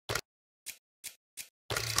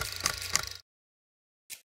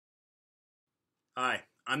Hi,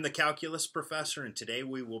 I'm the calculus professor, and today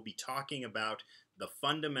we will be talking about the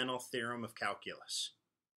fundamental theorem of calculus.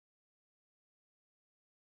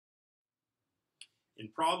 In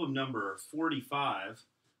problem number 45,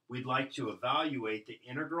 we'd like to evaluate the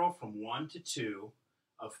integral from 1 to 2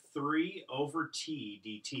 of 3 over t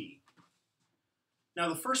dt. Now,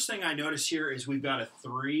 the first thing I notice here is we've got a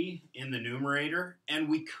 3 in the numerator, and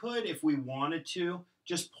we could, if we wanted to,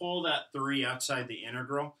 just pull that 3 outside the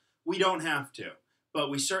integral. We don't have to,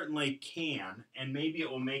 but we certainly can, and maybe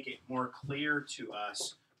it will make it more clear to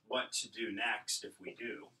us what to do next if we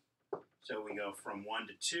do. So we go from 1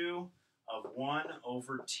 to 2 of 1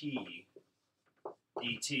 over t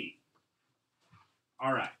dt.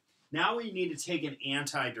 All right, now we need to take an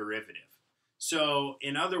antiderivative. So,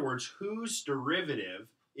 in other words, whose derivative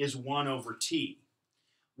is 1 over t?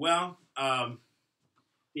 Well,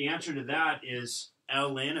 the answer to that is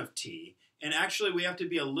ln of t. And actually, we have to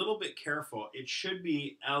be a little bit careful. It should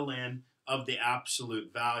be ln of the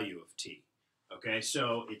absolute value of t. Okay,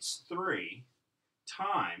 so it's 3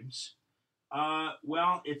 times,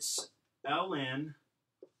 it's ln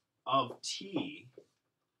of t,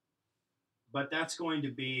 but that's going to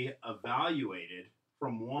be evaluated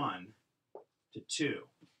from 1 to 2.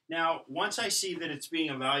 Now, once I see that it's being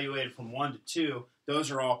evaluated from 1 to 2, those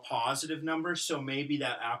are all positive numbers, so maybe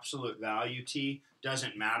that absolute value t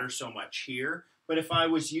doesn't matter so much here. But if I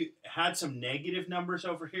had some negative numbers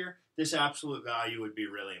over here, this absolute value would be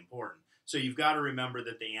really important. So you've got to remember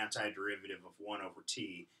that the antiderivative of 1 over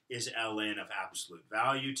t is ln of absolute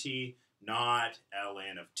value t, not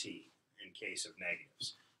ln of t in case of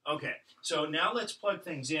negatives. Okay, so now let's plug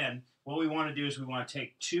things in. What we want to do is we want to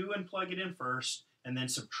take 2 and plug it in first, and then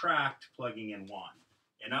subtract plugging in 1.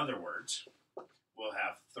 In other words, we'll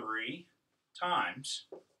have 3 times.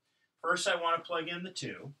 First, I want to plug in the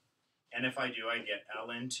 2, and if I do, I get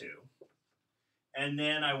ln 2. And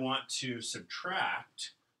then I want to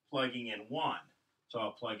subtract plugging in 1. So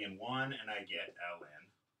I'll plug in 1, and I get ln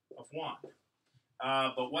of 1.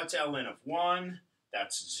 But what's ln of 1?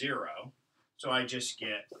 That's 0. So I just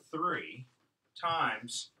get 3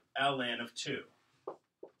 times ln of 2.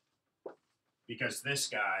 Because this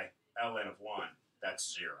guy, ln of 1,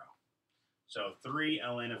 that's 0. So 3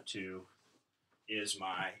 ln of 2 is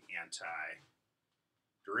my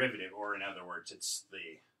antiderivative, or in other words, it's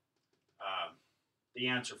the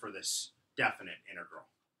answer for this definite integral.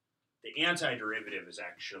 The antiderivative is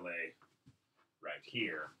actually right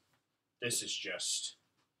here. This is just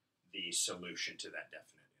the solution to that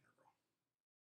definition.